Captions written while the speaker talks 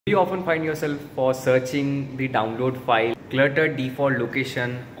You often find yourself for searching the download file cluttered default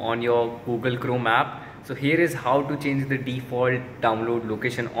location on your Google Chrome app. So here is how to change the default download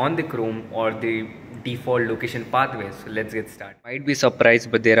location on the Chrome or the default location pathway. So let's get started. Might be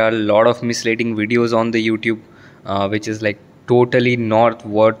surprised, but there are a lot of misleading videos on the YouTube which is like totally not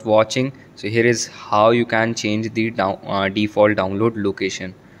worth watching. So here is how you can change the default download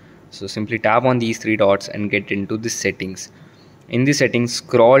location. So simply tap on these three dots and get into the settings. In the settings,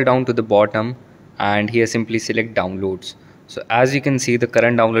 scroll down to the bottom and here simply select downloads. So as you can see, the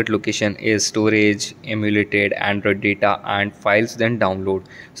current download location is storage, emulated, Android data and files then download.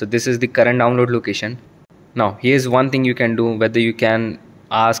 So this is the current download location. Now here's one thing you can do, whether you can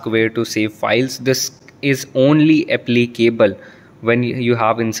ask where to save files. This is only applicable when you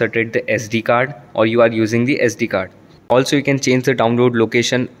have inserted the SD card or you are using the SD card. Also you can change the download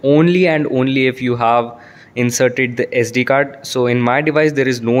location only and only if you have inserted the SD card. So in my device there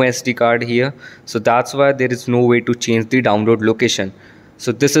is no SD card here, so that's why there is no way to change the download location.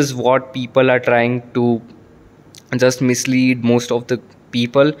 So this is what people are trying to just mislead most of the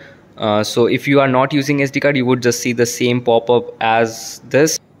people. So if you are not using SD card, you would just see the same pop-up as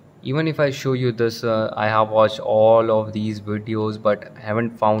this. Even if I show you this, I have watched all of these videos but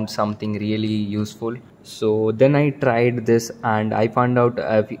haven't found something really useful. So then I tried this and I found out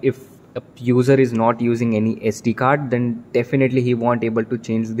if a user is not using any SD card, then definitely he won't able to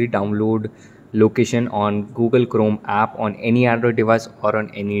change the download location on Google Chrome app on any Android device or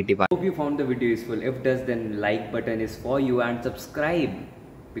on any device. Hope you found the video useful. If does, then like button is for you and subscribe,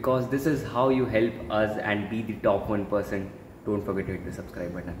 because this is how you help us and be the top 1%. Don't forget to hit the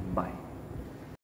subscribe button. Bye.